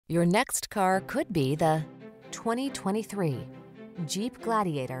Your next car could be the 2023 Jeep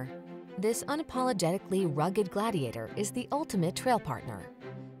Gladiator. This unapologetically rugged Gladiator is the ultimate trail partner.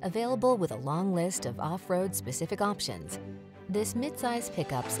 Available with a long list of off-road specific options, this midsize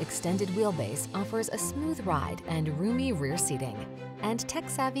pickup's extended wheelbase offers a smooth ride and roomy rear seating. And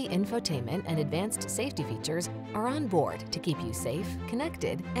tech-savvy infotainment and advanced safety features are on board to keep you safe,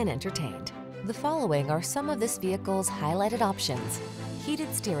 connected, and entertained. The following are some of this vehicle's highlighted options: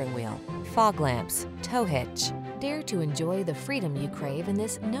 heated steering wheel, fog lamps, tow hitch. Dare to enjoy the freedom you crave in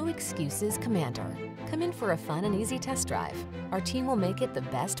this no-excuses Commander. Come in for a fun and easy test drive. Our team will make it the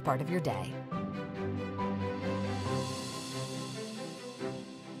best part of your day.